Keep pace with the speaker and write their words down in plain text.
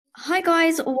Hi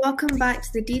guys, welcome back to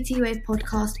the DT Wave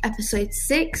podcast, episode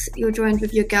 6. You're joined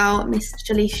with your girl, Miss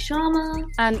Shalish Sharma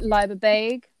and Liba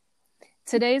Baig.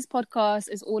 Today's podcast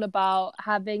is all about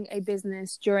having a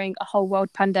business during a whole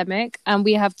world pandemic, and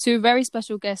we have two very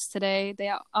special guests today.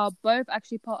 They are both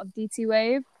actually part of DT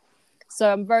Wave, so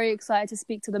I'm very excited to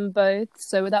speak to them both.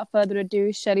 So without further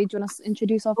ado, Shelly, do you want to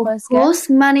introduce our first guest? Of course.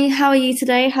 Manny, how are you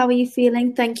today? How are you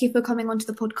feeling? Thank you for coming onto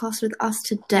the podcast with us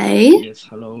today. Yes,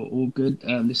 hello, all good.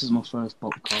 This is my first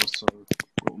podcast, so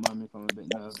don't mind me if I'm a bit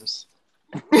nervous.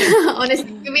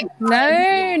 Honestly,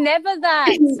 no, never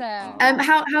that.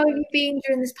 How have you been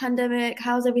during this pandemic?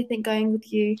 How's everything going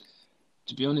with you?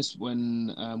 To be honest,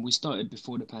 when we started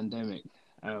before the pandemic,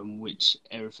 which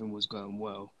everything was going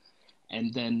well,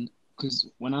 and then because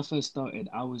when I first started,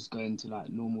 I was going to like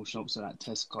normal shops like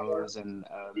Tesco's, and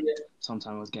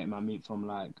sometimes I was getting my meat from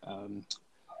like the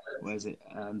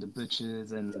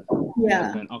butchers, and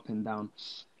going up and down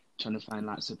trying to find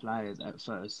like suppliers at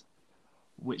first,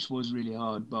 which was really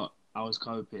hard, but I was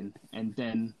coping. And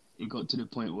then it got to the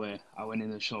point where I went in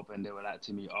the shop and they were like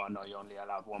to me, "Oh no, you're only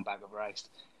allowed one bag of rice."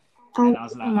 And I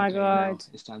was like, "Oh my okay, God, no,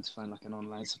 it's time to find like an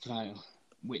online supplier,"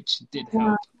 which did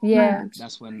help. Yeah,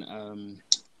 that's when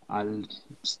I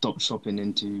stopped shopping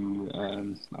into.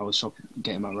 I was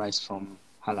getting my rice from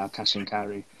Halal Cash and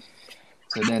Carry.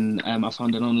 So then I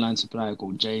found an online supplier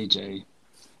called JJ,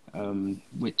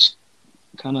 which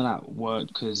kind of like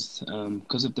worked because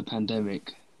of the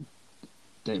pandemic.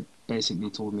 They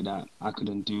basically told me that I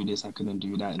couldn't do this, I couldn't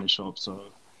do that in the shop.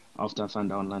 So after I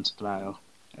found the online supplier,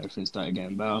 everything started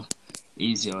getting better,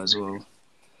 easier as well.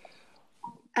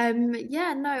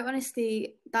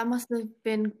 Honestly, that must have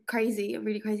been crazy, a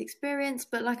really crazy experience.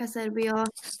 But like I said, we are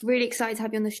really excited to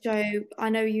have you on the show. I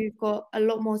know you've got a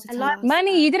lot more to tell us.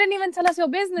 Manny, you didn't even tell us your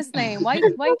business name. Why are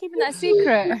you keeping that a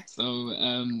secret? So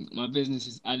my business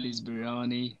is Ali's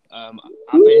Biryani. I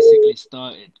basically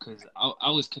started because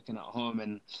I was cooking at home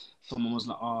and someone was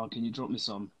like, "Oh, can you drop me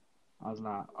some?" I was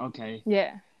like, "Okay."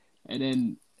 Yeah. And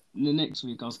then the next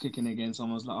week I was cooking again.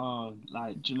 Someone was like, "Oh,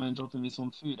 like, do you mind dropping me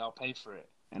some food? I'll pay for it."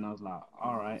 And I was like,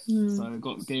 "All right." So it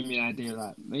gave me an idea,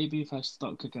 like maybe if I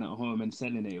start cooking at home and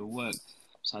selling it, it'll work.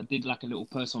 So I did like a little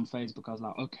post on Facebook. I was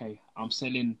like, "Okay, I'm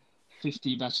selling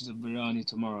 50 batches of biryani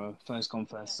tomorrow, first come,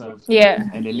 first served." Yeah.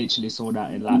 And they literally sold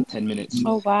out in like 10 minutes.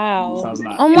 Oh wow. So I was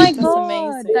like, oh my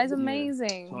God, that's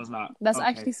amazing. Yeah. So I was like, that's okay,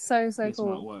 actually so this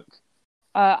cool. might work.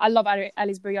 I love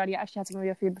Ali's Biryani. I actually had some of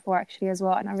your food before actually as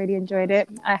well, and I really enjoyed it.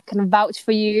 I can vouch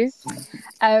for you.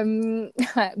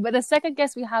 But the second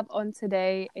guest we have on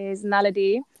today is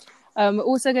Naledi. We're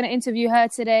also going to interview her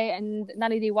today. And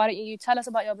Naledi, why don't you tell us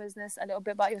about your business, a little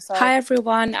bit about yourself? Hi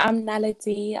everyone, I'm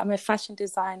Naledi. I'm a fashion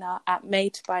designer at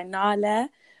Made by Nale,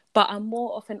 but I'm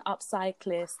more of an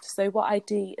upcyclist. So what I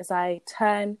do is I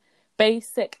turn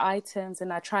basic items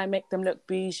and I try and make them look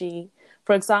bougie.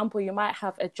 For example, you might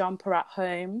have a jumper at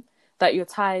home that you're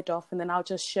tired of, and then I'll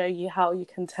just show you how you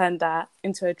can turn that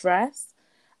into a dress.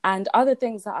 And other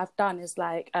things that I've done is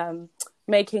like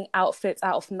making outfits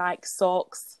out of Nike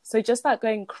socks. So just like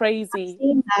going crazy.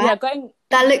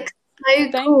 That looks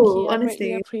so Thank cool, you. honestly. I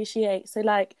really appreciate. So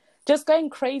like just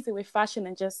going crazy with fashion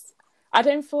and just, I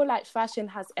don't feel like fashion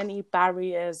has any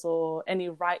barriers or any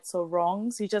rights or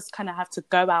wrongs. You just kind of have to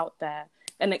go out there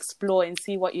and explore and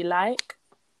see what you like.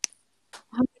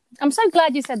 I'm so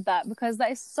glad you said that, because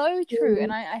that is so true.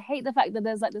 And I hate the fact that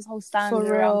there's like this whole standard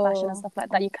around fashion and stuff like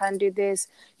that. You can do this,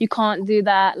 you can't do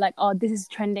that. Like, oh, this is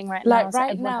trending right now. Like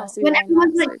right now, when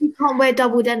everyone's like, you can't wear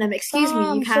double denim, excuse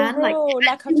me, you can. Like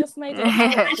I've just made an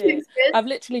outfit. I've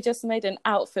literally just made an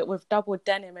outfit with double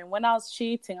denim. And when I was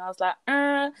shooting, I was like,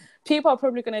 people are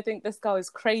probably going to think this girl is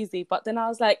crazy. But then I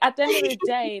was like, at the end of the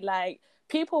day, like,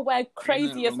 people wear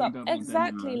crazier stuff.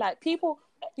 Exactly. Like, people...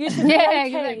 You should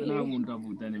exactly. I want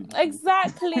double denim.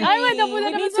 Exactly. I want double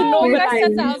denim. We need to normalize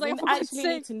it. I was like, we actually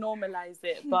need to normalize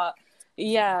it. But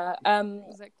yeah,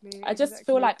 exactly. I just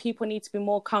feel like people need to be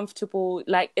more comfortable.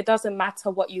 Like, it doesn't matter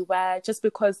what you wear. Just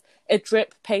because a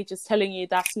drip page is telling you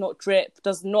that's not drip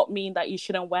does not mean that you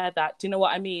shouldn't wear that. Do you know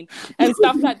what I mean? And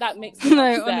stuff like that makes me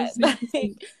upset.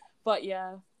 But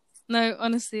yeah. No,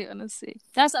 honestly,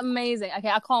 that's amazing. Okay,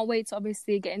 I can't wait to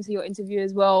obviously get into your interview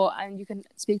as well, and you can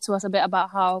speak to us a bit about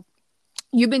how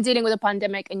you've been dealing with the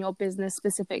pandemic in your business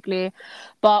specifically.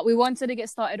 But we wanted to get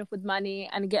started off with Manny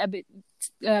and get a bit,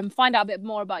 find out a bit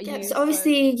more about you. So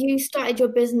obviously, you started your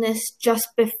business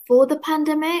just before the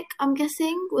pandemic, I'm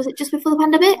guessing. Was it just before the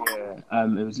pandemic?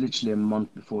 Yeah, it was literally a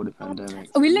month before the pandemic.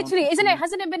 Oh,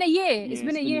 hasn't it been a year? Yeah, it's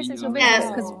been a year since your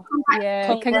business.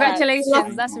 Yes.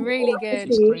 Congratulations. That's really good.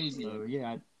 It's crazy though.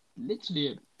 Yeah,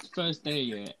 literally first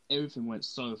day, everything went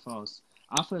so fast.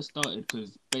 I first started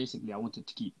because basically I wanted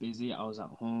to keep busy. I was at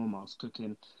home, I was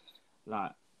cooking.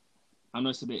 Like, I know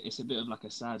it's a bit of like a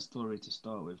sad story to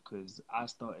start with because I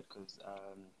started because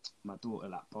my daughter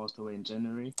like passed away in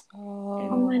January.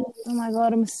 Oh my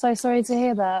God, I'm so sorry to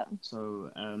hear that.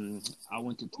 So I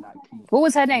wanted to like keep. What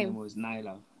was her Her name? name was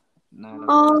Nyla.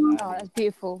 Oh, that's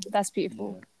beautiful. That's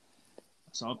beautiful. Yeah.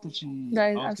 So after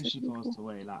she passed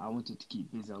away, like I wanted to keep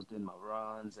busy. I was doing my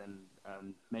runs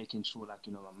and making sure like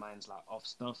my mind's like off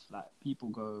stuff. Like people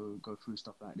go through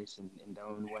stuff like this in their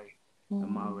own way, and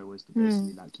my way was to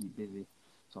basically like keep busy.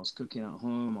 So I was cooking at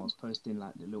home. I was posting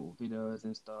like the little videos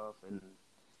and stuff, and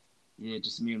yeah,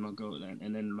 just me and my girl.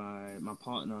 And then my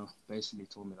partner basically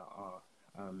told me that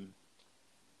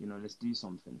let's do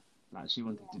something. Like she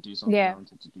wanted to do something. I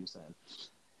wanted to do something.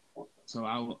 So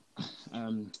I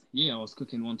was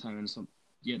cooking one time, and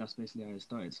that's basically how it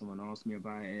started. Someone asked me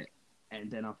about it, and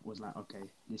then I was like, okay,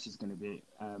 this is gonna be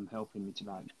helping me to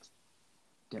like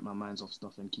get my minds off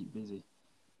stuff and keep busy.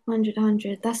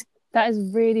 100. That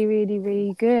is really, really,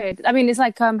 really good. I mean, it's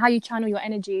like how you channel your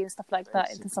energy and stuff like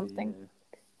that into something. Yeah.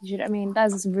 You know what I mean?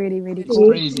 That's really, really It's cool.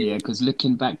 crazy, yeah, because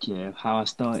looking back, how I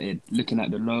started, looking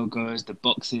at the logos, the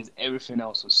boxes, everything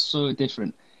else was so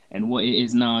different. And what it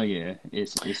is now,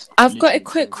 it's I've got a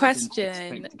quick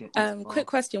question. Quick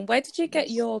question. Where did you get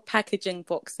your packaging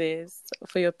boxes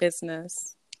for your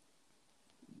business?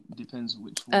 Depends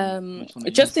which one.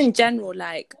 Just in general,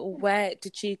 like where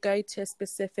did you go to a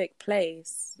specific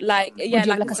place? Like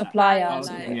like a supplier.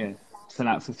 Yeah. So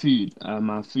like for food,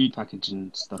 my food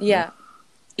packaging stuff. Yeah.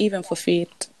 Even for food.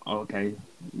 Okay,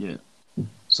 yeah.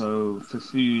 So for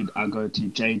food, I go to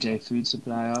JJ Food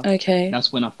Supplier. Okay.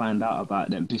 That's when I found out about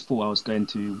them. Before I was going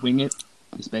to Wing It.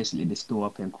 It's basically the store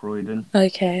up in Croydon.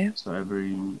 Okay. So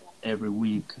every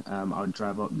week, I would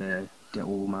drive up there, get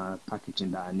all my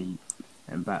packaging that I need,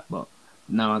 and back. But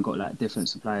now I got like different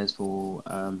suppliers for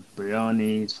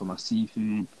biryanis, for my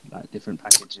seafood, like different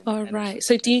packaging. All right.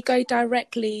 So do you go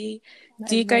directly?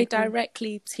 Do you go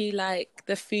directly to like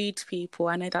the food people?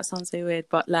 I know that sounds so weird,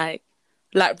 but like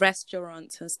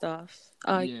restaurants and stuff.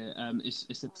 Yeah,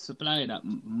 it's a supplier that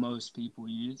most people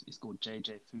use. It's called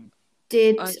JJ Food.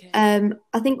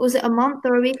 I think was it a month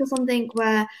or a week or something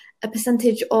where a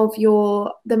percentage of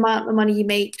the amount of money you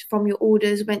made from your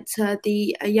orders went to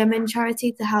the Yemen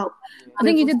charity to help. I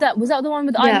think you did that. Was that the one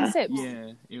with Island Sips?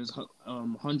 Yeah, it was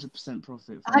 100%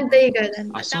 profit. There you go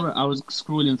then. I saw it. I was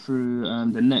scrolling through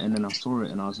the net, and then I saw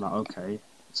it, and I was like, okay.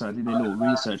 So I did a little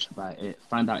research about it.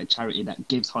 Found out a charity that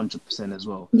gives 100% as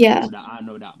well. Yeah. So that I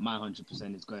know that my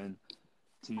 100% is going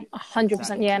to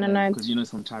 100%. Yeah, no. Because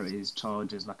some charities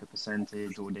charges like a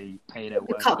percentage, or they pay their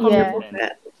work.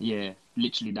 Yeah,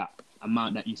 literally that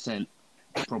amount that you sent,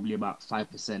 probably about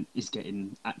 5% is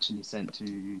getting actually sent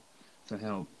for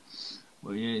help.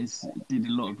 But yeah, did a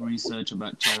lot of research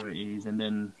about charities, and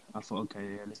then I thought,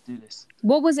 okay, yeah, let's do this.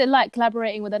 What was it like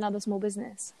collaborating with another small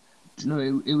business?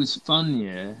 It was fun,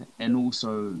 yeah, and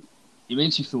also it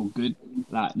makes you feel good.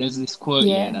 Like there's this quote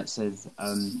that says,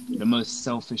 the most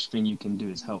selfish thing you can do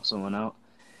is help someone out,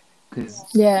 because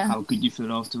how good you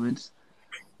feel afterwards.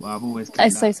 Well, I've always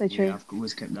kept so true. I've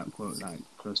always kept that quote like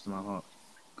close to my heart,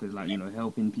 because like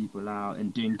helping people out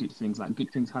and doing good things, like good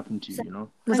things happen to you.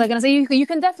 Was I gonna say you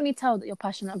can definitely tell that you're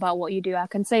passionate about what you do. I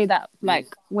can say that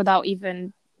like without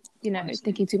even honestly,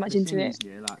 thinking too much into it.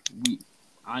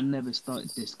 I never started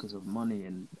this because of money,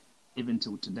 and even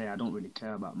till today, I don't really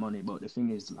care about money. But the thing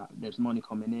is, like, there's money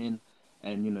coming in,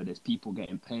 and there's people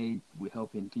getting paid. We're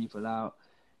helping people out.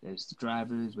 There's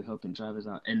drivers. We're helping drivers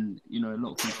out, and a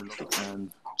lot of people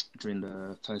lost during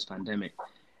the first pandemic.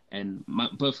 And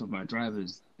both of my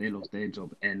drivers, they lost their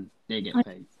job, and they get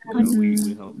paid.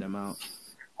 We help them out.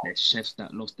 There's chefs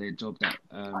that lost their job that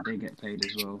they get paid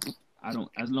as well.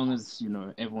 As long as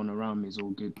everyone around me is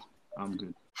all good, I'm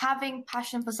good. Having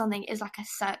passion for something is like a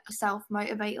self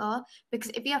motivator, because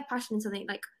if you have passion in something,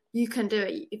 like you can do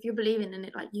it. If you're believing in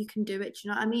it, like you can do it. Do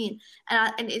you know what I mean?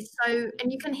 And it's so,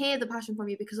 and you can hear the passion from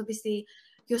you, because obviously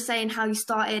you're saying how you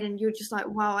started, and you're just like,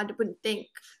 wow, I wouldn't think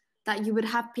that you would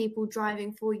have people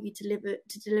driving for you to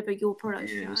deliver your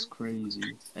products. Yeah, it's crazy.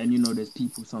 And there's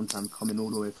people sometimes coming all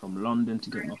the way from London to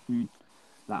get my food.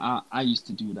 Like I used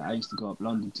to do that. I used to go up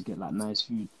London to get like nice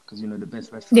food, because the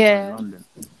best restaurants are in London.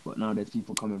 But now there's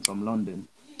people coming from London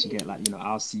to get like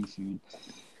our seafood.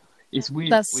 It's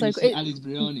weird. That's when so you see Ali's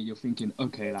Biryani, you're thinking,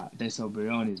 okay, like they sell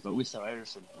biryanis, but we sell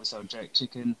everything. We sell jerk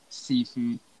chicken,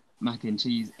 seafood, mac and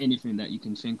cheese, anything that you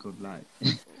can think of. Like,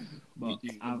 but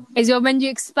is your menu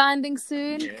expanding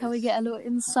soon? Yes. Can we get a little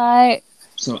insight?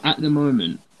 So at the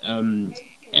moment,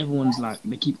 everyone's like,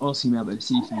 they keep asking me about the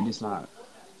seafood. It's like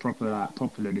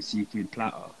popular the seafood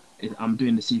platter, I'm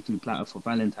doing the seafood platter for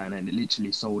Valentine, and it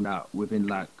literally sold out within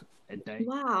like a day.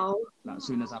 Wow. Like as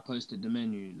soon as I posted the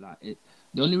menu, like it.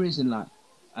 The only reason like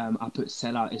I put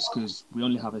sell out is because we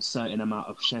only have a certain amount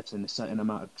of chefs and a certain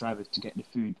amount of drivers to get the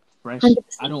food fresh. 100%.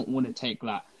 I don't want to take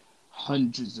like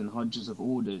hundreds and hundreds of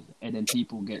orders and then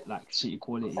people get like shitty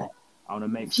quality. I want to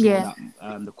make sure Yeah.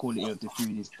 that the quality of the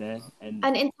food is there. And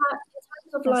And in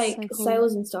terms of That's like so cool.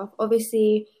 sales and stuff,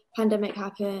 obviously pandemic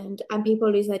happened and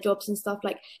people lose their jobs and stuff.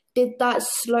 Like, did that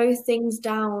slow things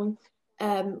down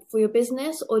for your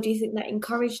business, or do you think that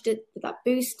encouraged it? Did that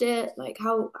boost it? Like,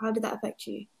 how did that affect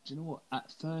you? do you know what?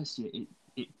 At first, yeah,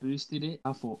 it boosted it.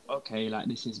 I thought, okay, like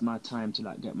this is my time to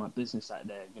like get my business out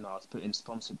there. You know, I was putting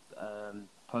sponsored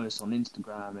posts on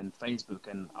Instagram and Facebook,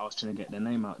 and I was trying to get their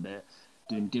name out there,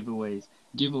 doing giveaways.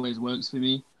 Giveaways works for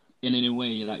me. And in a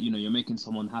way, like, you know, you're making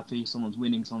someone happy. Someone's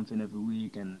winning something every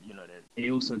week, and you know, it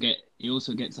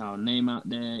also gets our name out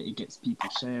there. It gets people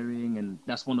sharing, and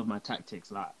that's one of my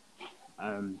tactics, like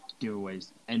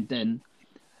giveaways. And then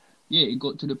yeah, it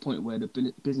got to the point where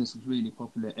the business was really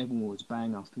popular. Everyone was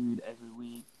buying our food every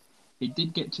week. It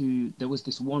did get to, there was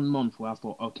this 1 month where I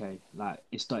thought, okay, like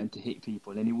it's starting to hit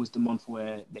people. And it was the month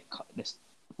where they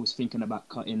was thinking about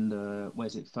cutting the,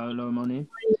 furlough money?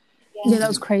 Yeah, that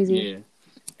was crazy. Yeah.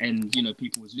 And, you know,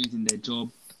 people was losing their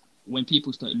job. When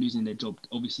people started losing their job,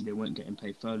 obviously they weren't getting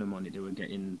paid furlough money. They were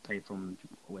getting paid from,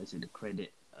 the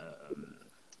credit,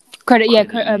 Credit,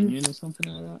 yeah. union or something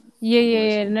like that.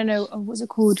 Yeah. No. What's it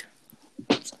called?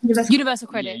 Universal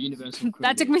Credit. Yeah, Universal Credit.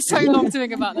 That took me so long to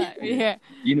think about that. Yeah.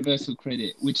 Universal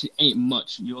Credit, which ain't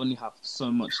much. You only have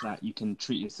so much that you can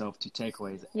treat yourself to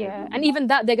takeaways. Yeah, and even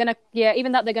that they're gonna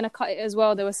cut it as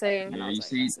well. They were saying. Yeah, you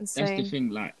see, that's the thing.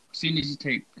 Like, as soon as you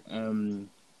take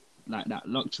like that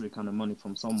luxury kind of money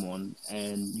from someone,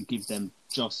 and you give them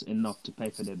just enough to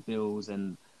pay for their bills,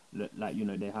 and like, you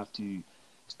know, they have to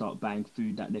start buying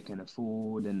food that they can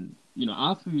afford, and you know,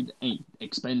 our food ain't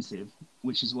expensive,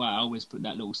 which is why I always put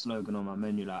that little slogan on my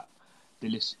menu, like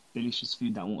delicious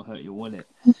food that won't hurt your wallet,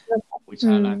 which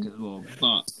I like as well.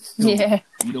 But still,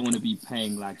 you don't want to be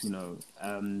paying like, you know,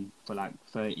 for like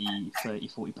 30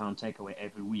 40 pound takeaway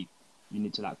every week. You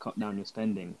need to like cut down your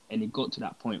spending. And it got to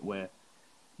that point where,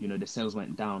 you know, the sales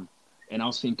went down, and I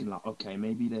was thinking like, okay,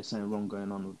 maybe there's something wrong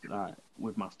going on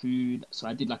with my food. So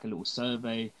I did like a little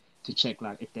survey to check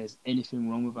like if there's anything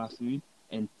wrong with our food,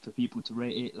 and for people to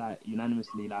rate it like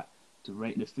unanimously, like to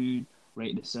rate the food,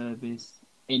 rate the service,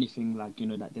 anything like, you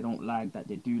know, that they don't like, that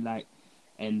they do like.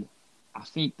 And I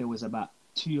think there was about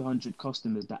 200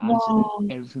 customers that answered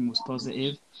it. Everything was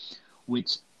positive,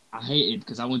 which I hated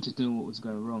because I wanted to know what was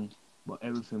going wrong, but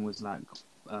everything was like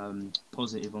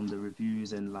positive on the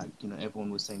reviews, and like, you know,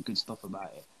 everyone was saying good stuff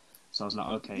about it. So I was like,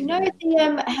 okay. You know,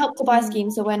 the Help to Buy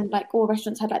scheme, so when like all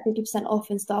restaurants had like 50% off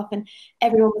and stuff, and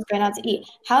everyone was going out to eat,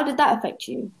 how did that affect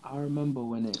you? I remember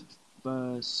when it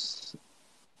first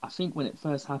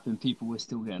happened, people were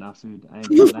still getting our food. I ain't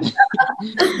gonna lie.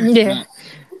 Yeah.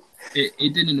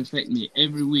 It didn't affect me.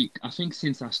 Every week, I think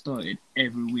since I started,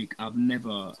 every week I've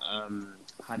never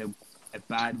had a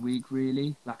bad week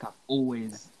really. Like, I've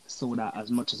always sold out as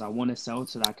much as I want to sell,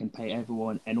 so that I can pay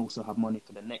everyone and also have money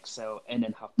for the next sale, and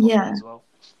then have profit as well.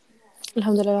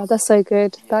 Alhamdulillah, that's so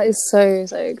good. Yeah. That is so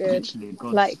good.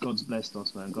 Literally, God's blessed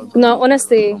us, man.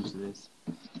 Honestly.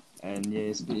 And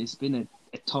yeah, it's been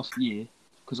a tough year,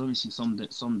 because obviously some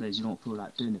days you don't feel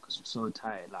like doing it because you're so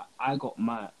tired. Like,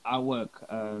 I work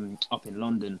up in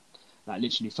London, like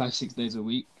literally 5-6 days a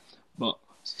week, but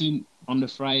soon on the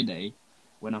Friday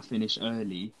when I finish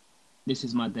early, this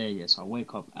is my day. Yeah, so I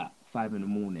wake up at 5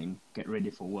 a.m, get ready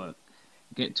for work,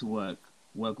 get to work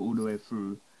all the way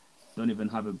through, don't even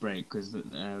have a break because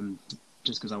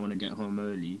just because I want to get home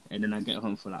early, and then I get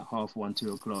home for like 1:30, 2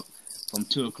 o'clock. From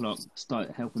 2 o'clock,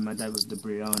 start helping my dad with the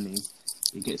biryani.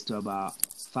 It gets to about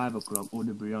 5 o'clock. All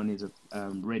the biryanis are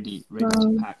ready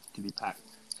to be packed.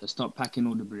 So start packing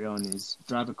all the biryanis.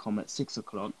 Driver come at 6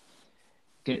 o'clock,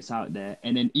 gets out there,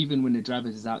 and then even when the driver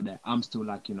is out there, I'm still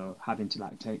like, you know, having to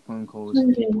like take phone calls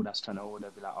from people that's trying to order,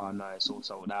 be like, oh no, it's all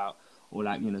sold out, or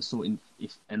like, you know, sorting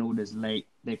if an order's late,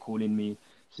 they're calling me.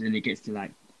 So then it gets to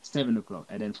like 7 o'clock,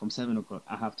 and then from 7 o'clock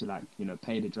I have to like, you know,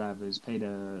 pay the drivers, pay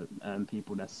the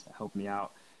people that's helped me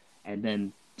out, and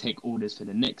then take orders for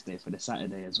the next day, for the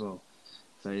Saturday as well.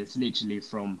 So it's literally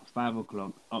from 5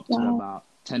 o'clock up to about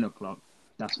 10 o'clock.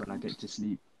 That's when I get to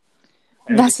sleep.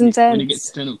 And that's intense. When it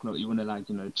gets to 10 o'clock, you want to like,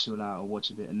 you know, chill out or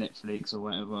watch a bit of Netflix or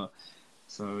whatever.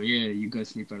 So yeah, you go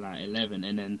sleep at like 11,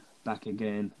 and then back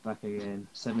again,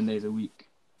 7 days a week.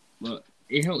 But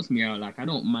it helps me out. Like, I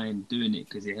don't mind doing it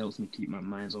because it helps me keep my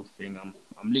mind off things.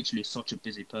 I'm literally such a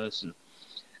busy person.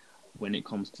 when it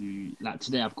comes to like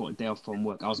today. I've got a day off from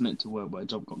work. I was meant to work, but a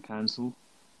job got cancelled.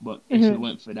 But if it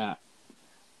weren't for that,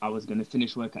 I was gonna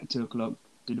finish work at 2:00,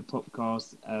 do the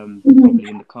podcast, probably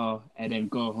in the car, and then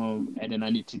go home. And then I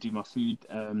need to do my food.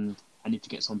 I need to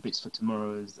get some bits for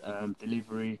tomorrow's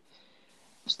delivery.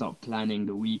 Start planning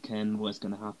the weekend, what's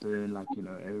gonna happen, like, you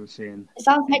know, everything. It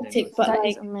sounds hectic, but That like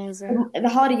is amazing. the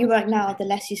harder you work now, the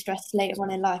less you stress later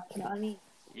on in life. You know what I mean?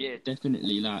 Yeah,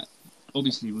 definitely. Like,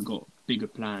 obviously, we've got bigger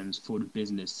plans for the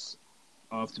business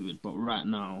afterward, but right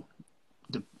now,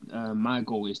 my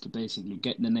goal is to basically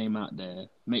get the name out there,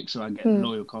 make sure I get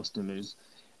loyal customers,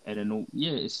 and then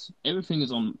everything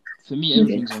is on. For me,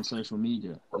 everything's on social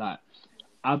media. Like,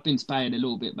 I've been inspired a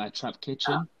little bit by Trap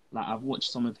Kitchen. Like, I've watched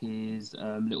some of his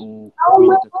little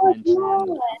documentary.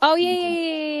 Oh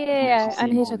yeah. I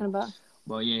know who you're talking about.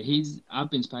 Well, yeah, I've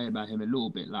been inspired by him a little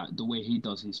bit, like the way he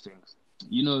does his things.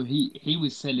 You know, he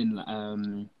was selling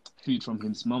food from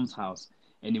his mum's house,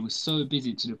 and it was so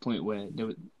busy to the point where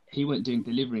he weren't doing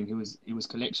delivering. It was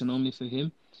collection only for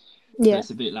him. Yeah. So it's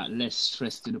a bit like less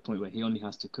stress to the point where he only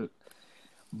has to cook.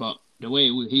 But the way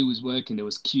he was working, there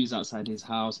was queues outside his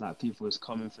house, like people was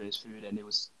coming for his food, and it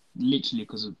was literally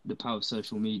because of the power of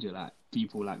social media. Like,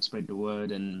 people like spread the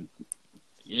word, and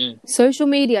yeah. Social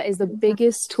media is the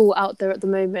biggest tool out there at the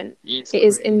moment. Yeah, it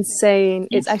is insane.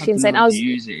 It's actually insane. I was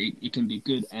use it. It can be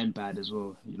good and bad as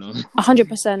well, you know.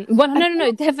 100%.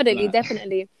 No,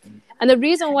 definitely. And the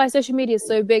reason why social media is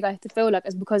so big, I feel like,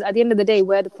 is because at the end of the day,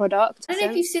 we're the product. I don't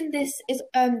know if you've seen this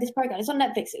program. It's on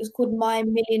Netflix. It was called My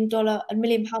 $1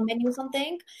 Million Menu or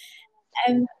something.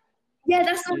 Yeah,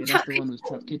 that's on Trap Kitchen.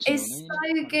 It's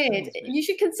so good. You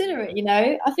should consider it, you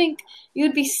know. I think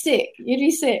you'd be sick. You'd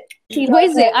be sick. What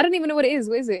is it? I don't even know what it is.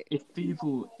 What is it? If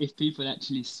people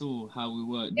actually saw how we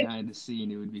work behind the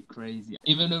scene, it would be crazy.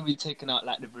 Even though we're taking out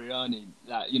like the biryani,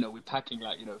 like, you know, we're packing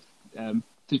like, you know,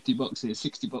 50 boxes,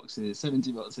 60 boxes,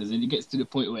 70 boxes, and it gets to the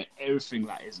point where everything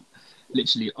like is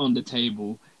literally on the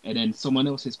table, and then someone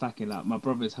else is packing. Like, my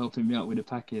brother's helping me out with the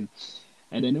packing.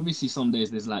 And then obviously some days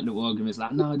there's like little arguments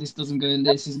like, no, this doesn't go in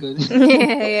this goes in.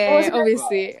 yeah,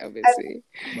 obviously.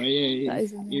 But yeah,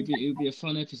 it'd be a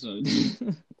fun episode.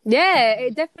 Yeah,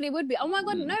 it definitely would be. Oh my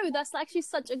god, no, that's actually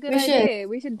such a good idea.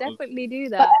 We should definitely do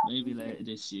that. Maybe later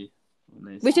this year.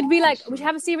 We should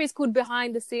have a series called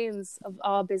Behind the Scenes of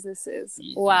our businesses.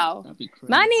 Yeah, wow. That'd be crazy.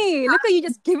 Manny, look at you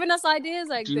just giving us ideas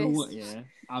like this. Do you this. know what, yeah?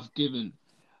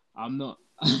 I'm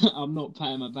not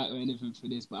patting my back or anything for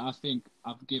this, but I think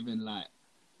I've given like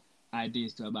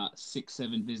ideas to about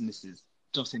 6-7 businesses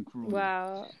just in Crawley.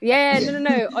 Wow. Yeah,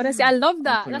 no. Honestly, I love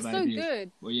that. That's so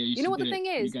good. Well, yeah, you know what the thing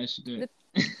is? You guys should do it.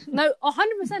 No,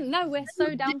 100%. No, we're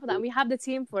so down for that. We have the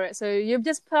team for it. So you've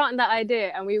just put out that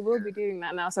idea, and we will be doing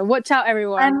that now. So watch out,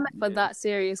 everyone, for that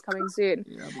series coming soon.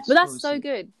 Yeah, but that's so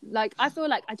good. Like, I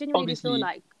genuinely feel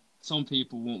like some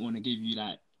people won't want to give you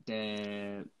like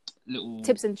their little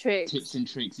tips and tricks.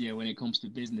 Yeah, when it comes to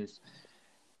business.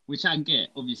 Which I get,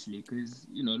 obviously, because,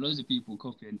 you know, loads of people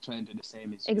copy and try and do the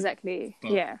same as you. Exactly.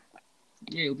 But, yeah,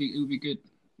 it'll be good.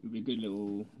 It'll be a good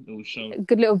little show.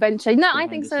 Good little venture. No, I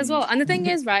think so as well. And the thing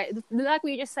is, right, like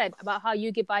what you just said about how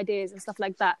you give ideas and stuff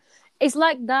like that, it's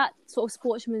like that sort of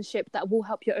sportsmanship that will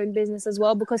help your own business as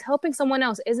well, because helping someone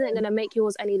else isn't going to make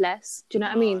yours any less. Do you know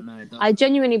what I mean? No, I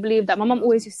genuinely believe that. My mum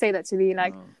always used to say that to me,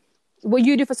 like, what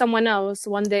you do for someone else,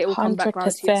 one day it will come back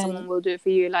around to you. Someone will do it for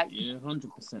you. Like, yeah,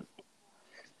 100%.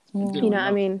 You know what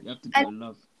I mean? You have to do it with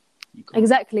love.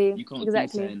 Exactly. You can't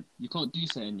do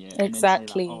something, yeah. Exactly. And then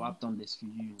say, like, oh, I've done this for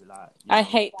you. Like, I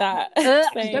hate that.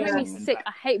 Don't make me sick.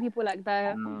 I hate people like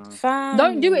that. No.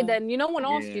 Don't do it then. No one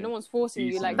asked you. No one's forcing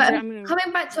you. Like, but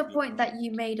coming back to a point that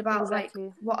you made about like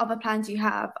what other plans you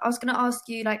have, I was gonna ask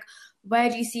you, like,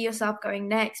 where do you see yourself going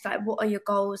next? Like, what are your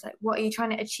goals? Like, what are you trying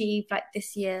to achieve like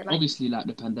this year? Like, obviously, like,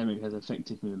 the pandemic has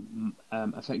affected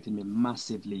me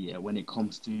massively when it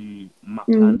comes to my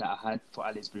plan that I had for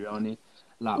Ali's Biryani.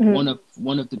 Like, one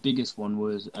of the biggest one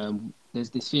was there's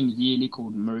this thing yearly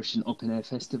called Mauritian Open Air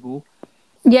Festival.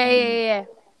 Yeah.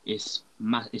 It's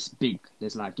big.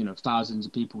 There's like, you know, thousands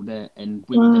of people there, and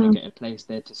we were gonna get a place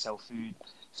there to sell food.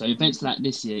 So events like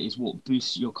this year is what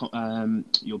boosts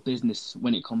your business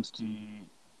when it comes to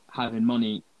having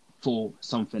money for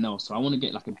something else. So I want to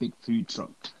get like a big food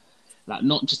truck, like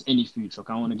not just any food truck.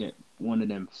 I want to get one of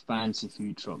them fancy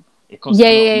food truck. It costs a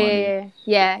lot of money.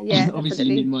 Yeah. Obviously, definitely.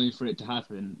 you need money for it to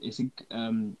happen.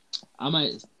 I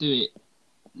might do it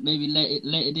maybe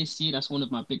later this year. That's one of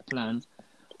my big plans.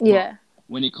 Yeah. But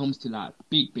when it comes to like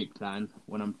big plan,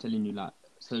 when I'm telling you, like,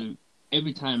 so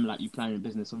every time like you plan your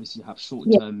business, obviously you have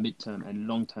short-term, mid-term, and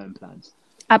long-term plans.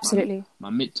 Absolutely. My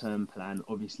mid-term plan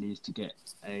obviously is to get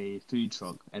a food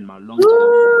truck, and my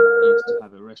long-term is to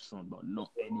have a restaurant, but not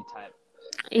any type.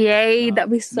 Yay,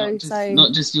 that'd be so Not exciting.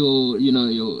 not just your,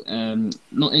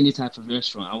 not any type of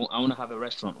restaurant. I want to have a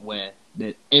restaurant where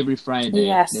every Friday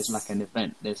Yes. there's like an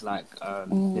event. There's like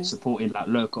they're supporting like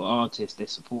local artists. They're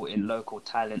supporting local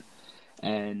talent,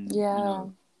 and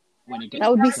when it gets That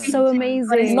would to be a certain so time,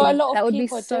 amazing. Not a lot of that would be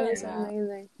people are so doing so that.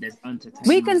 amazing. there's entertainment.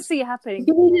 We can see it happening. If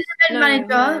you need an No, event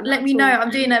manager, no, let not me at know. all.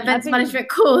 I'm doing an events think- management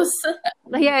course.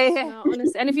 Yeah, no,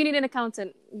 honestly. And if you need an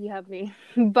accountant, you have me.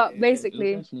 But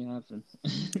basically, it'll definitely happen.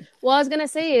 what I was gonna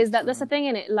say is that that's the thing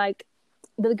in it. Like,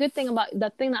 the good thing about the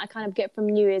thing that I kind of get from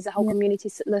you is the whole community,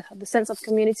 the sense of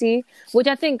community, which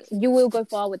I think you will go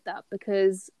far with that,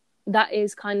 because that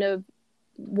is kind of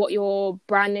what your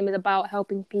brand name is about,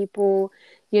 helping people.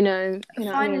 You know what I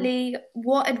mean? Finally,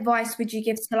 what advice would you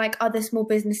give to like other small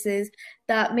businesses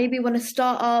that maybe want to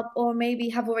start up or maybe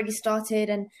have already started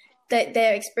and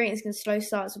they're experiencing slow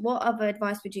starts? What other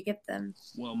advice would you give them?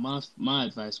 Well, my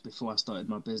advice before I started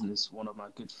my business, one of my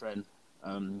good friend,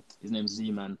 his name's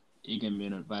Z-Man, he gave me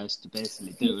an advice to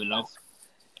basically do it with love.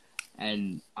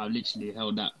 And I literally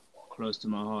held that close to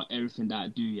my heart. Everything that I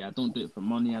do, I don't do it for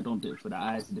money. I don't do it for the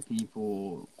eyes of the people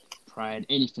or pride,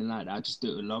 anything like that. I just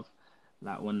do it with love.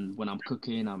 Like when I'm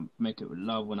cooking, I make it with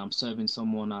love. When I'm serving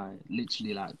someone, I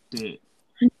literally like do it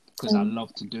because I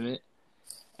love to do it.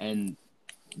 And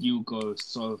you go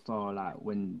so far like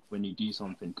when you do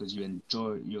something because you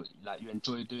enjoy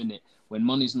doing it. When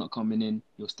money's not coming in,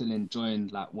 you're still enjoying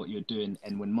like what you're doing,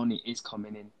 and when money is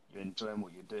coming in, you're enjoying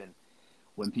what you're doing.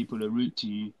 When people are rude to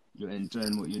you, you're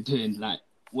enjoying what you're doing. Like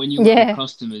when you have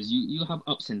customers, you have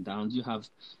ups and downs. You have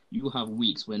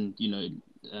weeks when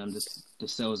the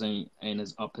sales ain't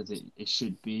as up as it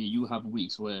should be. You have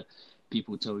weeks where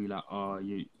people tell you like, oh,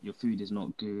 your food is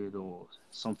not good or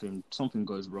something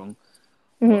goes wrong.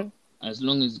 Mm-hmm. As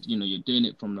long as you're doing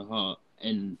it from the heart,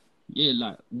 and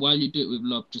like while you do it with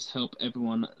love, just help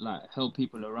everyone, like help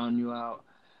people around you out.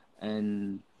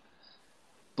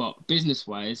 But business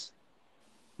wise,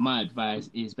 my advice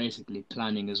is basically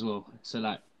planning as well. So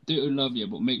like do it with love,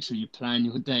 but make sure you plan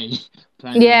your day,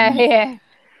 plan your week.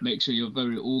 Make sure you're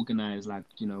very organized, like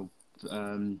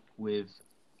with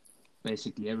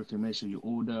basically everything. Make sure you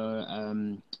order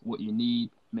what you need.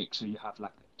 Make sure you have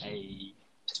like a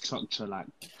structure, like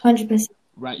 100%.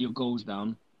 Write your goals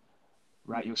down,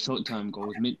 write your short-term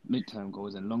goals, mid-term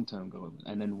goals, and long-term goals,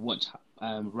 and then write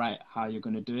how you're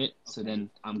gonna do it. So then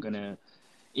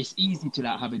it's easy to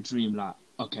like have a dream, like,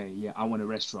 okay, yeah, I want a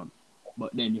restaurant,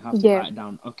 but then you have to write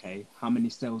down, okay, how many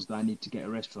sales do I need to get a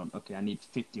restaurant? Okay, I need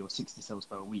 50 or 60 sales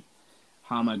per week.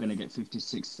 How am I gonna get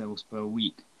 56 sales per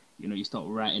week? You start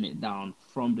writing it down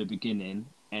from the beginning,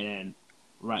 and then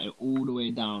write it all the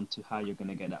way down to how you're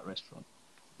gonna get that restaurant,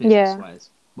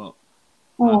 business-wise. But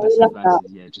my best advice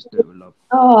is, just do it with love.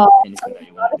 Anything that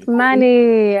you want to do.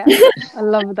 Manny, I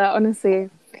love that, honestly.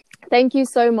 Thank you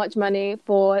so much, Manny,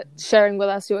 for sharing with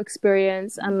us your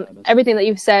experience and everything that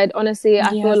you've said. Honestly, I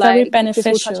feel like this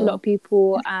will touch a lot of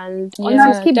people, and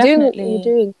honestly, just keep doing what you're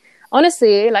doing.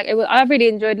 Honestly, like I really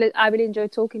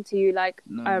enjoyed talking to you. Like,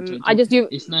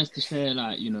 It's nice to share,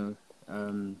 like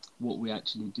what we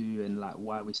actually do and like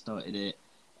why we started it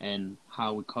and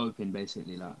how we're coping,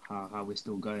 basically, like how we're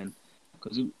still going.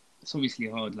 Because it's obviously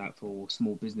hard, like for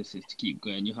small businesses to keep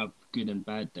going. You have good and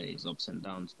bad days, ups and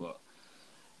downs, but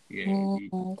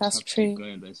that's true. Keep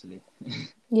going, basically.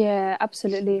 Yeah,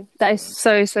 absolutely. That is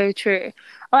so true.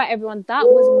 All right, everyone, that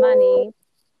was Manny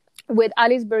with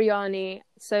Ali's Biryani.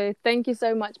 So thank you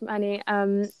so much, Manny.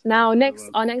 Now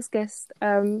our next guest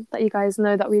that you guys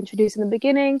know that we introduced in the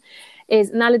beginning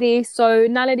is Naledi. So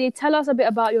Naledi, tell us a bit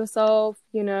about yourself,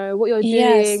 what you're doing.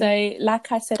 Yeah, so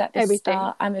like I said at the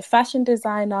start, I'm a fashion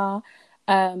designer,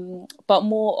 but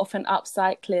more of an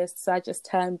upcyclist. So I just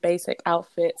turn basic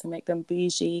outfits and make them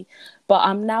bougie. But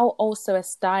I'm now also a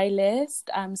stylist.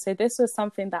 So this was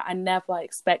something that I never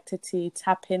expected to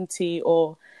tap into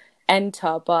or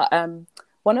enter. But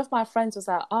one of my friends was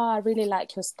like, I really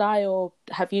like your style.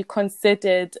 Have you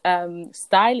considered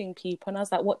styling people? And I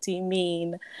was like, what do you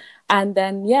mean? And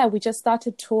then, we just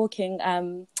started talking.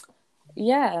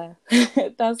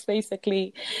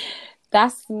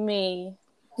 That's me.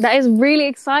 That is really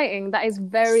exciting. That is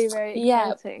very, very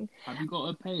exciting. Have you got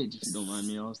a page, if you don't mind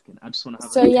me asking? I just want to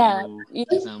have a little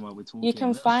design while we're talking. You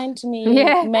can find me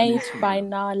Made by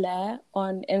Nale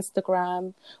on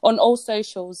Instagram, on all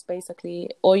socials, basically.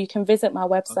 Or you can visit my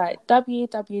website,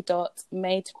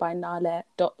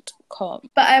 www.madebynale.com.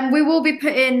 But we will be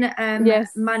putting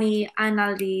Manny and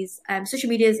Naledi's social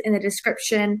medias in the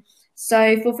description.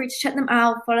 So feel free to check them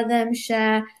out, follow them,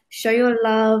 share, show your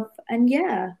love. And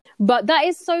yeah. But that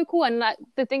is so cool. And like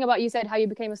the thing about you said how you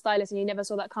became a stylist and you never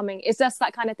saw that coming, it's just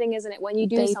that kind of thing, isn't it? When you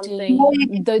do They something,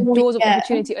 do. the doors of Yeah.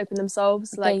 opportunity open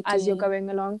themselves, like They as you're do. going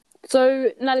along. So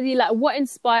Naladi, like what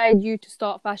inspired you to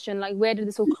start fashion? Like where did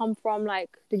this all come from? Like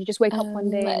did you just wake up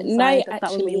one day and No, decide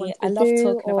that was what you wanted actually, I to love do?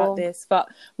 talking about this, but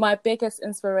my biggest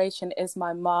inspiration is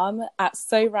my mum at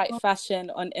So Right Fashion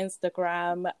on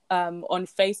Instagram, on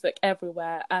Facebook,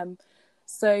 everywhere.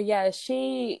 So yeah,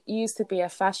 she used to be a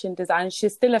fashion designer.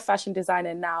 She's still a fashion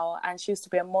designer now, and she used to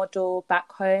be a model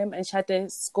back home, and she had a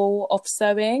school of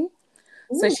sewing.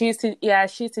 So she used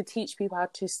to teach people how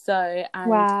to sew, and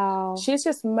Wow. she's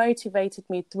just motivated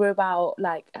me throughout,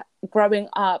 like growing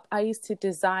up. I used to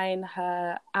design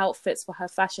her outfits for her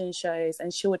fashion shows,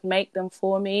 and she would make them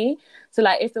for me. So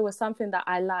like if there was something that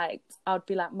I liked, I would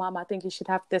be like, Mom, I think you should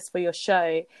have this for your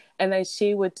show. And then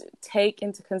she would take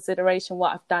into consideration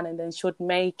what I've done, and then she would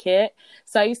make it.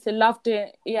 So I used to love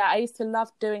doing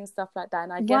stuff like that.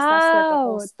 And I guess that's where the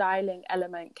whole styling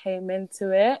element came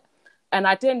into it. And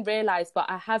I didn't realize, but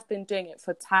I have been doing it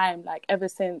for time, like ever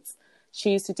since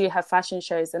she used to do her fashion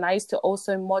shows. And I used to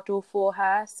also model for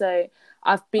her. So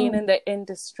I've been in the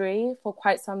industry for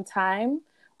quite some time,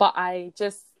 but I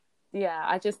didn't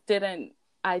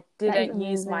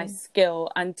use my skill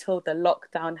until the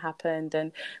lockdown happened.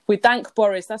 And we thank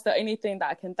Boris. That's the only thing that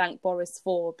I can thank Boris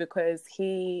for, because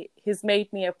he's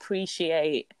made me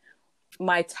appreciate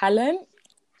my talent.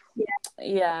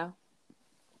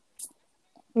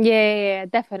 Yeah,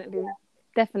 definitely.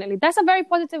 That's a very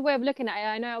positive way of looking at it.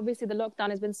 I know obviously the lockdown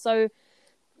has been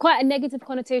quite a negative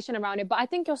connotation around it, but I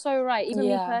think you're so right. Even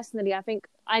me personally, I think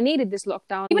I needed this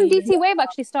lockdown. Even DT Wave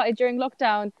actually started during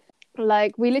lockdown.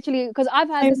 Like we literally, because I've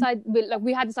had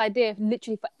we had this idea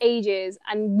literally for ages,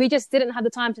 and we just didn't have the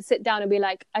time to sit down and be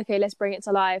like, okay, let's bring it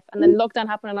to life. And then lockdown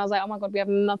happened, and I was like, oh my god, we have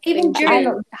nothing. Even during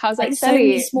I was like, so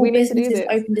many small businesses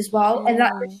opened as well, and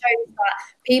that just shows that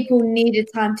people needed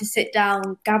time to sit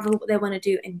down, gather what they want to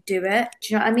do, and do it. Do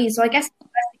you know what I mean? So I guess it's in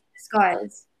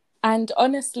disguise. And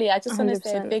honestly, I just want to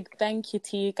say a big thank you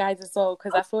to you guys as well,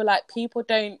 because I feel like people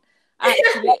don't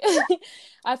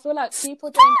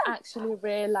actually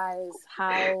realize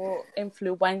how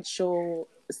influential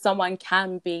someone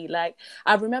can be. Like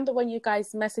I remember when you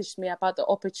guys messaged me about the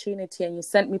opportunity and you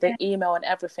sent me the email and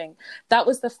everything, that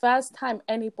was the first time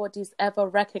anybody's ever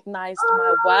recognized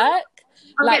my work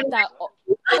like that.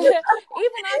 Even I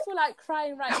feel like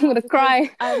crying right now. I'm gonna cry.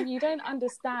 You don't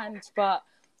understand, but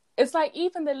it's like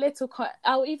even the little,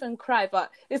 I'll even cry, but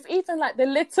it's even like the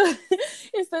little,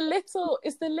 it's the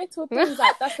little things.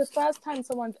 Like that's the first time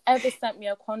someone's ever sent me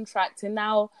a contract, and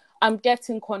now I'm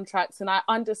getting contracts, and I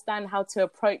understand how to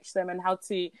approach them and how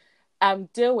to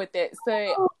deal with it.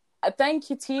 So thank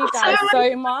you to you guys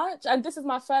so much. And this is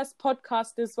my first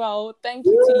podcast as well. Thank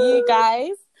you to you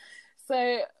guys.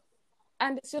 So.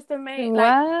 And it's just amazing.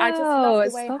 Wow, like, I just love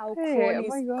the way how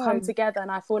Crawley's come together. And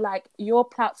I feel like your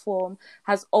platform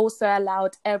has also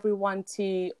allowed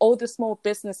all the small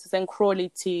businesses in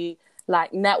Crawley to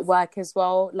like network as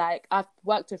well. Like I've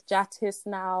worked with Jatis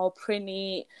now,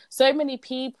 Prinny, so many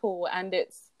people. And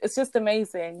it's just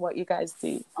amazing what you guys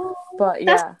do. But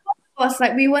yeah. Us,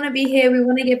 like we want to be here. We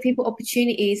want to give people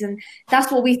opportunities. And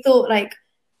that's what we thought, like,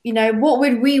 you know, what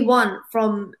would we want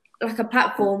from like a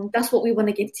platform? That's what we want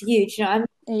to give to you. Do you know what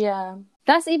I mean? Yeah.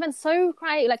 That's even so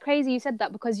crazy you said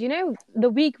that, because you know the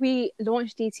week we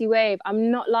launched DT Wave, I'm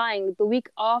not lying, the week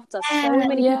after so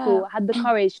many people had the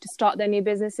courage to start their new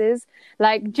businesses.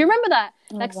 Like, do you remember that?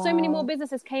 Like so many more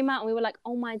businesses came out and we were like,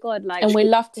 oh my god, like, and we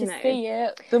love to see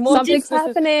it. The more something's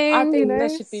happening. I think there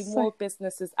should be more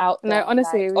businesses out there. No,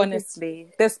 honestly, like,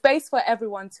 honestly, there's space for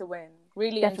everyone to win.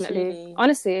 Really, definitely. And truly.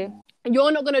 Honestly,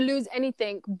 you're not going to lose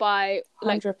anything by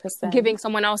like 100%. giving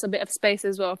someone else a bit of space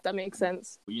as well, if that makes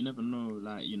sense. You never know,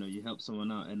 like, you know, you help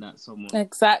someone out and that someone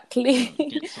exactly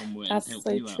get somewhere that's and help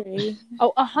so you true.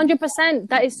 out. Oh, 100%.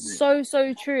 That is so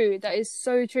true. That is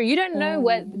so true. You don't know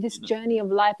where this journey of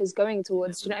life is going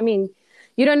towards. Do you know what I mean?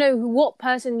 You don't know what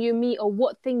person you meet or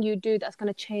what thing you do that's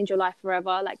going to change your life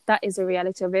forever. Like, that is the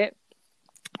reality of it.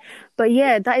 But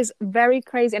yeah, that is very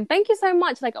crazy. And thank you so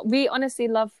much. Like, we honestly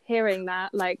love hearing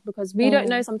that, like, because we don't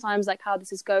know sometimes like how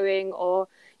this is going, or,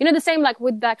 you know, the same like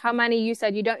with like how Manny, you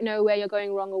said you don't know where you're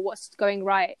going wrong or what's going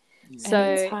right. So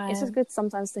it's just good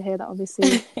sometimes to hear that,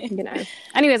 obviously, you know.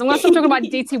 Anyways, I'm going to stop talking about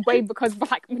DT Wave because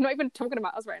like we're not even talking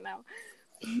about us right now.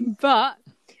 But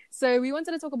so we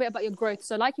wanted to talk a bit about your growth.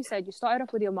 So like you said, you started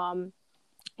off with your mom.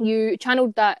 You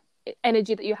channeled that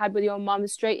energy that you had with your mum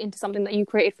straight into something that you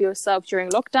created for yourself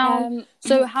during lockdown.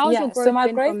 So how's your growth so my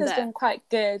been growth from has there? been quite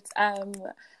good.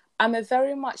 I'm a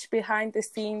very much behind the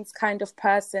scenes kind of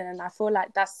person, and I feel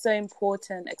like that's so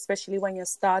important, especially when you're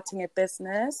starting a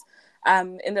business.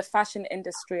 In the fashion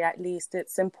industry, at least,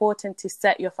 it's important to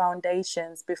set your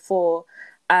foundations before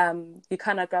you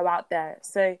kind of go out there.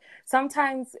 So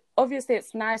sometimes, obviously,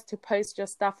 it's nice to post your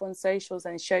stuff on socials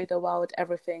and show the world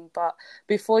everything. But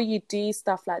before you do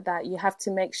stuff like that, you have to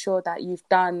make sure that you've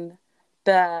done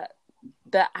the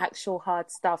actual hard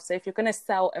stuff. So if you're going to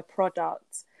sell a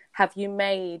product, have you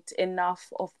made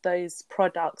enough of those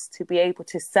products to be able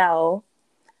to sell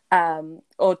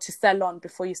or to sell on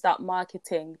before you start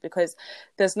marketing? Because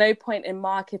there's no point in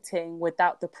marketing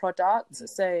without the product.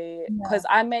 So because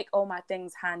I make all my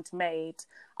things handmade,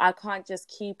 I can't just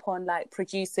keep on like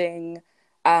producing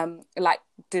like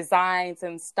designs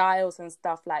and styles and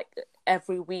stuff like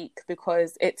every week,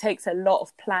 because it takes a lot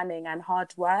of planning and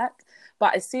hard work.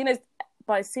 But as soon as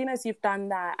you've done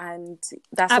that and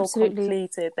that's Absolutely. all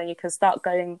completed, then you can start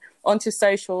going onto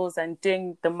socials and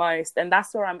doing the most. And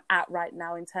that's where I'm at right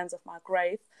now in terms of my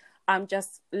growth. I'm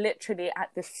just literally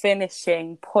at the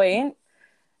finishing point,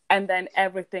 and then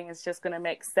everything is just going to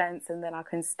make sense, and then I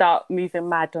can start moving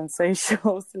mad on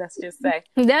socials, let's just say.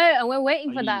 No, and we're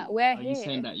waiting for Are that. you, We're are you here.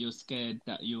 saying that you're scared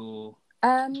that your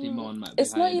demand might be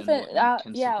It's not higher even than what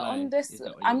you can yeah, supply? on this Is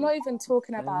that what I'm you're not even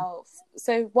talking saying? about.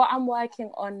 So what I'm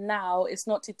working on now is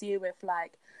not to do with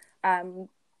like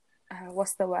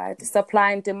what's the word,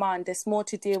 supply and demand. It's more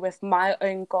to do with my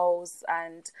own goals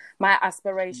and my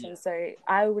aspirations. So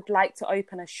I would like to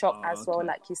open a shop as well, okay.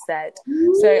 like you said.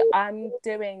 So I'm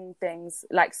doing things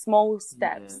like small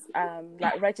steps,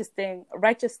 like registering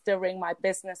my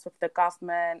business with the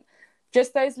government,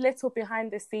 just those little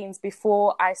behind the scenes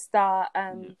before I start.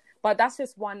 But that's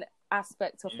just one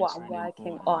aspect of what It's I'm really working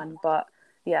important. on. But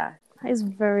yeah. That is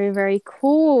very, very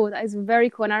cool. That is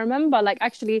very cool. And I remember, like,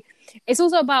 actually, it's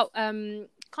also about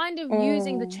kind of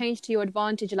using the change to your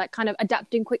advantage, like kind of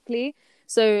adapting quickly.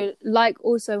 So, like,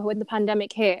 also when the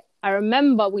pandemic hit, I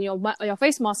remember when your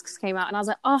face masks came out, and I was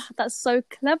like, oh, that's so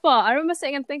clever. I remember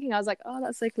sitting and thinking, I was like, oh,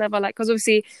 that's so clever. Like, because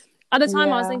obviously at the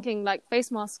time I was Yeah. thinking like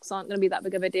face masks aren't going to be that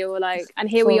big of a deal. Like, and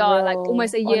here For we are, like real,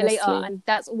 almost a year later, honestly. and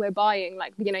that's all we're buying.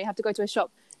 Like, you know, you have to go to a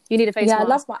shop. You need a face Yeah, I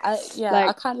love mask. I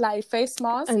Like, can't lie, face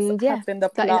masks and yeah, have been the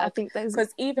that is, I plug. think that is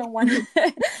Because even when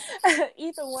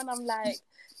I'm like,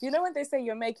 you know, when they say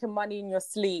you're making money in your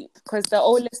sleep, because they're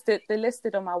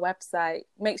listed on my website.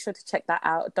 Make sure to check that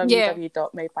out, yeah.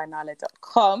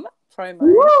 www.madebynala.com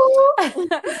promo.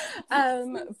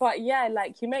 But yeah,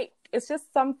 like it's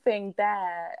just something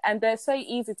there, and they're so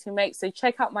easy to make. So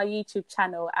check out my YouTube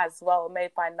channel as well,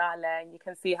 Made by Nala, and you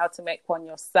can see how to make one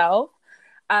yourself.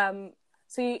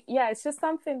 So yeah, it's just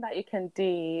something that you can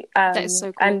do. That is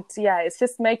so cool. And yeah, it's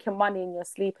just making money in your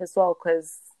sleep as well.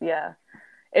 Because yeah,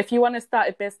 if you want to start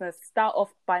a business, start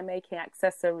off by making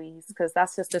accessories, because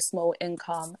that's just a small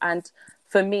income. And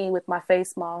for me, with my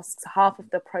face masks, half of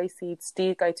the proceeds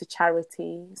do go to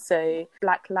charity. So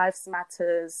Black Lives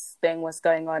Matters thing was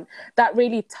going on. That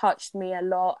really touched me a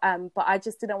lot. But I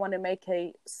just didn't want to make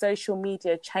a social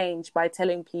media change by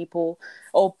telling people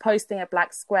or posting a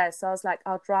black square. So I was like,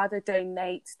 I'd rather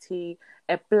donate to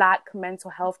a black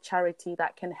mental health charity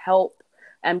that can help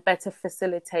and better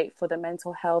facilitate for the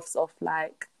mental health of,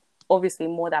 like, obviously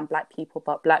more than black people,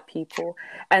 but black people.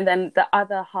 And then the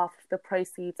other half of the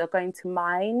proceeds are going to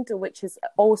Mind, which is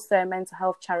also a mental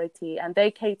health charity, and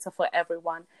they cater for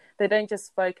everyone. They don't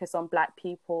just focus on black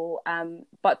people,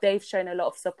 but they've shown a lot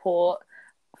of support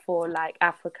for like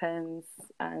Africans.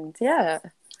 And yeah,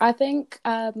 I think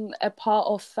a part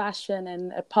of fashion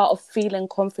and a part of feeling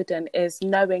confident is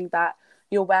knowing that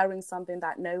you're wearing something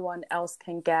that no one else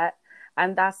can get.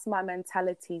 And that's my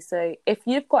mentality. So if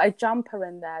you've got a jumper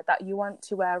in there that you want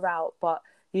to wear out, but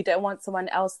you don't want someone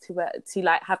else to wear, to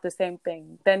like have the same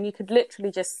thing, then you could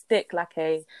literally just stick like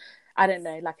a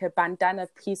bandana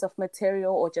piece of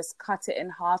material, or just cut it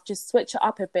in half, just switch it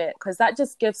up a bit, because that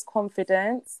just gives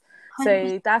confidence.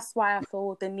 So that's why I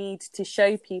feel the need to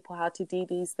show people how to do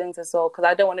these things as well, because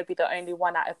I don't want to be the only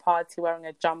one at a party wearing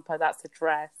a jumper that's a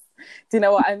dress. Do you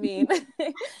know what I mean?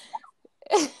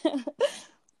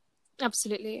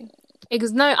 Absolutely.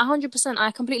 Because no, 100%.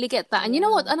 I completely get that. And you know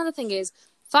what? Another thing is,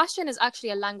 fashion is actually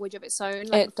a language of its own.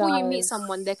 Like, before you meet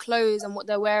someone, their clothes and what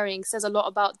they're wearing says a lot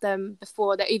about them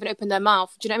before they even open their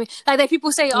mouth. Do you know what I mean? Like,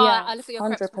 people say, "Oh, I look at your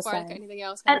crepes before I look at anything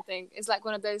else," kind of thing. It's like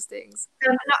one of those things.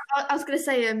 I was going to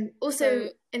say, also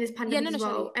in this pandemic as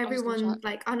well, everyone,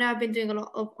 like, I know I've been doing a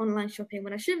lot of online shopping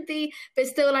when I shouldn't be, but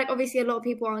still, like, obviously a lot of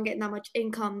people aren't getting that much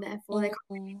income, therefore they can't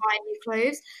really buy new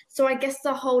clothes. So I guess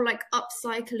the whole, like,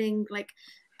 upcycling, like,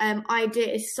 idea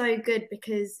is so good,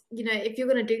 because, you know, if you're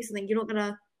going to do something, you're not going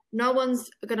to no one's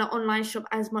gonna online shop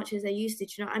as much as they used to.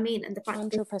 Do you know what I mean? And the fact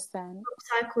that they 100%.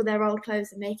 upcycle their old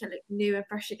clothes and make it look new and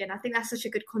fresh again, I think that's such a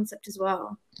good concept as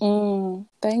well.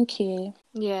 Thank you.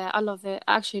 Yeah, I love it.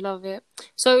 I actually love it.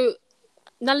 So,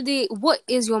 Naledi, what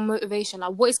is your motivation?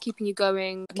 Like, what is keeping you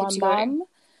going? My Keeps you going? mum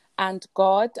and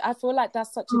God. I feel like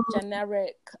that's such a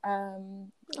generic,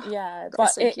 but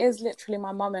so it cute. is literally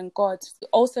my mum and God. I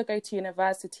also go to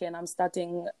university and I'm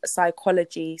studying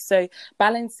psychology. So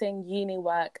balancing uni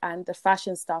work and the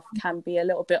fashion stuff can be a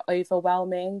little bit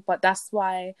overwhelming, but that's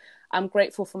why I'm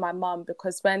grateful for my mum,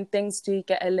 because when things do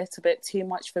get a little bit too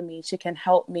much for me, she can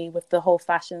help me with the whole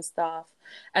fashion stuff.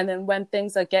 And then when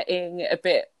things are getting a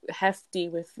bit hefty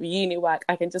with uni work,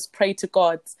 I can just pray to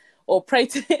God or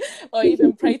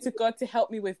even pray to God to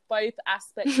help me with both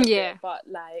aspects of it. But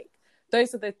like,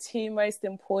 those are the two most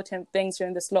important things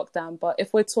during this lockdown. But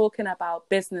if we're talking about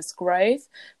business growth,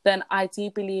 then I do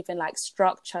believe in like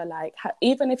structure. Like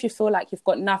even if you feel like you've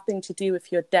got nothing to do with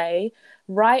your day,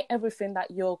 write everything that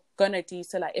you're gonna do.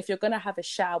 So like if you're gonna have a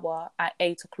shower at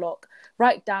 8:00,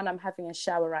 write down I'm having a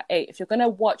shower at 8. If you're gonna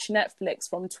watch Netflix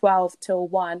from 12 till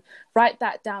 1, write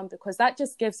that down, because that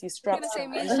just gives you structure.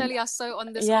 I'm gonna say me and Shelly are so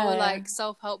on this whole like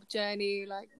self-help journey,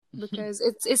 like, because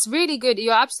it's really good.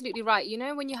 You're absolutely right. You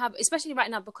know, when you have, especially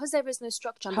right now, because there is no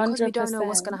structure and because we don't know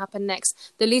what's going to happen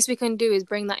next, the least we can do is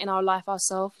bring that in our life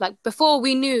ourselves. Like before,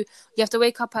 we knew you have to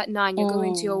wake up at 9, you're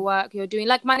going to your work, you're doing,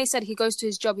 like Manny said, he goes to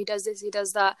his job, he does this, he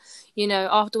does that, you know,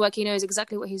 after work he knows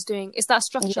exactly what he's doing. It's that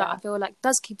structure I feel like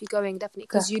does keep you going, definitely,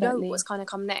 because you know what's going to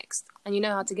come next and you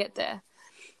know how to get there.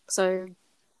 So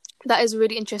that is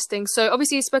really interesting. So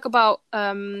obviously you spoke about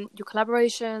your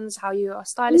collaborations, how you are a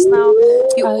stylist now.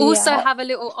 You also have a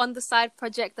little on the side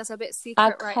project that's a bit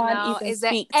secret right now. Is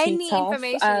there any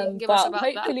information you can give us about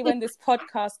that? Hopefully when this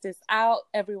podcast is out,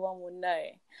 everyone will know.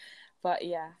 But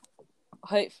yeah,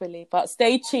 hopefully. But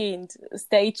stay tuned.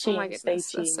 Stay tuned. Oh my goodness,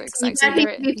 stay tuned. You that's so exciting.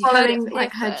 definitely be following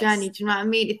like her journey. Do you know what I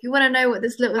mean? If you want to know what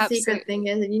this little secret thing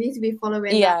is, then you need to be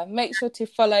following. Yeah, make sure to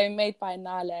follow Made by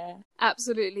Nale.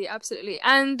 Absolutely.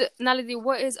 And Naledi,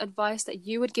 what is advice that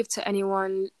you would give to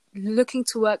anyone looking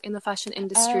to work in the fashion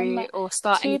industry or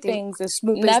start anything? 2 things is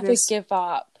small never business? give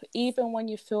up, even when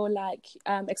you feel like,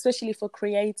 especially for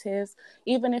creatives,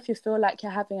 even if you feel like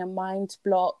you're having a mind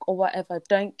block or whatever,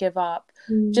 don't give up.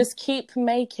 Just keep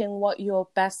making what you're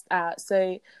best at.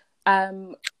 So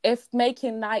if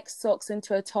making Nike socks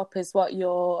into a top is what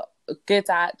you're good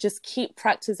at, just keep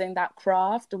practicing that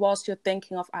craft whilst you're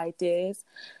thinking of ideas.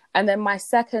 And then my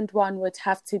second one would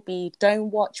have to be, don't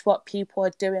watch what people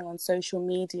are doing on social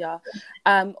media.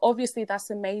 Obviously, that's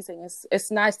amazing.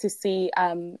 It's nice to see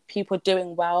people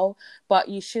doing well, but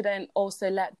you shouldn't also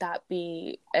let that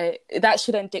be, that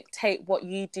shouldn't dictate what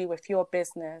you do with your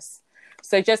business.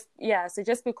 So just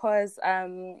because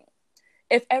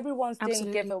if everyone's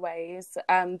doing giveaways,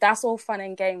 that's all fun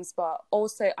and games, but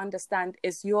also understand,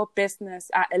 is your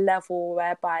business at a level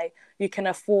whereby you can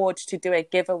afford to do a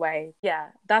giveaway?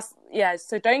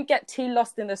 So don't get too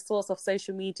lost in the source of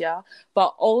social media,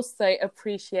 but also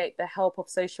appreciate the help of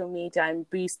social media and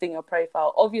boosting your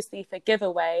profile. Obviously, if a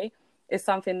giveaway is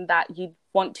something that you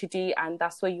want to do and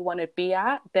that's where you want to be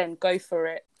at, then go for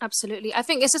it. Absolutely. I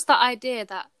think it's just the idea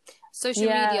that social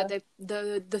media,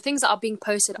 the things that are being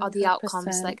posted are the 100%.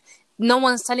 Outcomes. Like no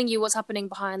one's telling you what's happening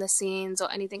behind the scenes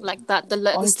or anything like that.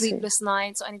 The sleepless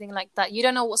nights or anything like that. You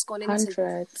don't know what's going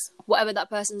into whatever that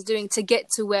person's doing to get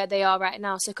to where they are right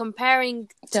now. So comparing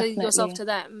to yourself to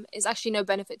them is actually no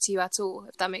benefit to you at all,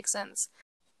 if that makes sense.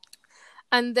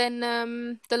 And then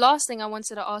the last thing I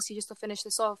wanted to ask you, just to finish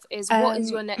this off, is what is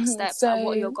your next step? And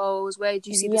what are your goals? Where do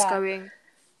you see this going?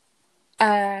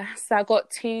 So I got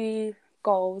 2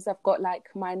 goals. I've got like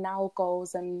my now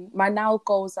goals, and my now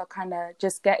goals are kind of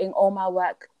just getting all my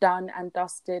work done and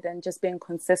dusted and just being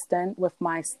consistent with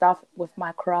my stuff, with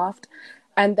my craft.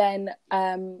 And then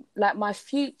like my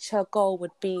future goal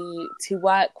would be to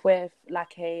work with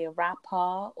like a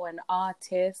rapper or an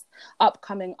artist,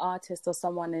 upcoming artist or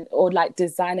someone, or like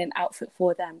design an outfit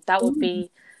for them. That would be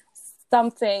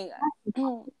something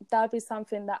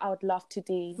that I would love to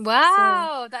do.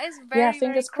 Wow, that is very,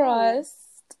 fingers very cool. crossed.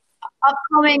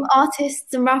 Upcoming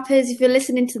artists and rappers, if you're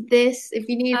listening to this, if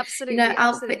you need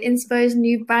outfit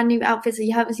inspos, brand new outfits that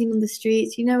you haven't seen on the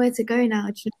streets, you know where to go now.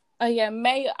 Oh yeah,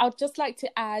 I'd just like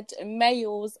to add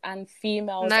males and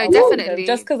females. No, definitely.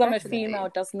 Just because I'm a female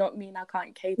does not mean I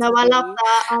can't cater. No, I love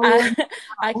that.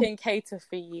 I can cater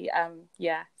for you.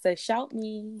 So shout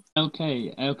me.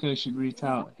 Elko should reach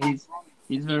out. He's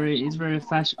very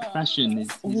fashion. He's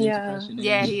into fashion.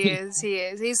 Yeah, he is.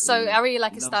 He's so. I really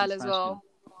like his style as well.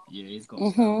 Yeah, he's got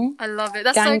Mhm. I love it.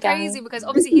 That's Gang, so gang. crazy because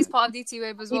obviously he's part of DT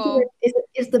Wave as well. DT Wave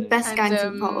is the best And, gang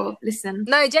to be part of. Listen,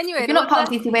 No, genuine. if you're not part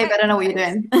of DT Wave, I don't know what you're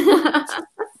doing.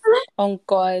 On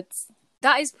God.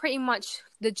 That is pretty much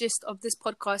the gist of this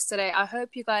podcast today. I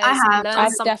hope you guys I've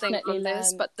learned something definitely from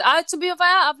this. learned. But to be fair,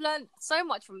 I've learned so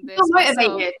much from this. I feel myself.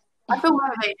 motivated. I feel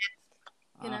motivated.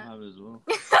 You know. I have as well.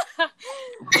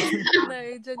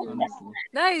 No, genuinely. Honestly.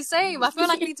 No, same. I feel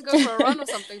like I need to go for a run or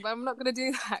something, but I'm not going to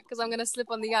do that because I'm going to slip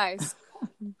on the ice.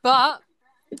 But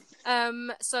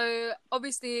so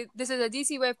obviously this is a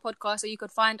DC Wave podcast, so you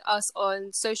could find us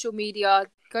on social media.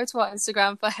 Go to our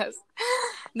Instagram first.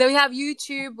 Then we have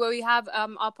YouTube where we have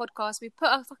our podcast. We put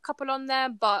a couple on there,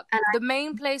 but the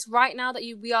main place right now that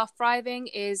we are thriving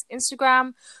is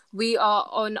Instagram. We are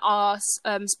on our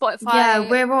Spotify. Yeah,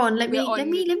 we're on. Let We're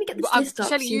me get this I'm list up so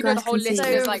telling you you know guys the whole can list. see.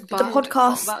 There's like The hundreds of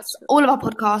podcasts, that's- all of our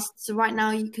podcasts right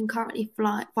now, you can currently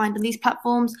find on these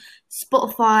platforms: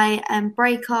 Spotify,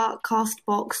 Breaker,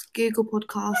 Castbox, Google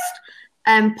Podcast,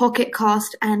 Pocket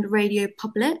Cast, and Radio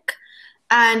Public.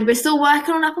 And we're still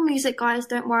working on Apple Music, guys.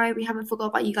 Don't worry, we haven't forgot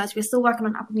about you guys. We're still working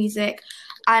on Apple Music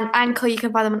and Anchor. You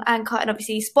can find them on Anchor, and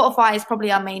obviously Spotify is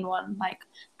probably our main one. Like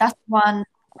that's the one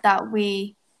that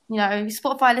we,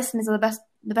 Spotify listeners are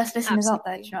the best listeners out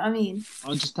there. Do you know what I mean?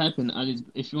 I'll just type in,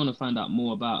 if you want to find out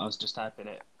more about us, just type in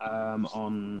it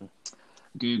on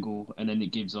Google, and then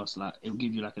it gives us it'll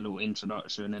give you like a little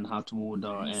introduction and how to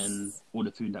order and all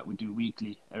the food that we do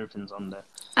weekly. Everything's on there.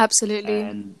 Absolutely.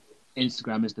 And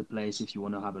Instagram is the place if you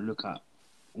want to have a look at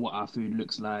what our food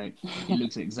looks like. It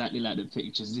looks exactly like the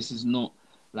pictures. This is not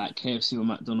like KFC or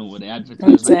McDonald's where they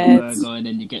advertise like a burger and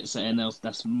then you get something else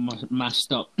that's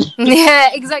mashed up. Yeah,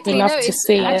 exactly. Enough No, to it's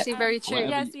see it. actually very true.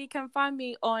 Whatever. Yeah, so you can find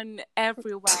me on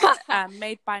everywhere.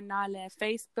 Made by Nale,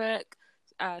 Facebook,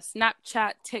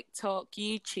 Snapchat, TikTok,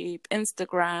 YouTube,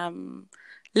 Instagram,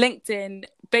 LinkedIn,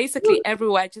 basically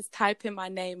everywhere. Just type in my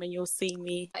name and you'll see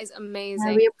me. That is Yeah,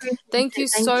 amazing. we appreciate Thank you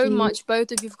it. so much,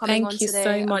 both of you, for coming Thank on you today.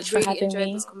 so much I've for really having enjoyed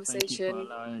me. this Thank you for conversation.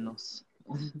 allowing us.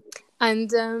 And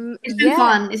It's been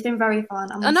fun. It's been very fun.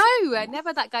 I know,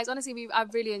 never that, guys. Honestly,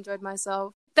 I've really enjoyed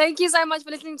myself. Thank you so much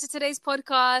for listening to today's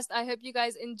podcast. I hope you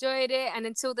guys enjoyed it. And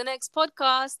until the next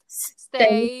podcast,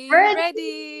 stay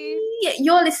ready.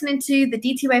 You're listening to the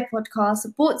DT Wave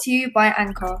podcast, brought to you by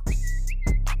Anchor.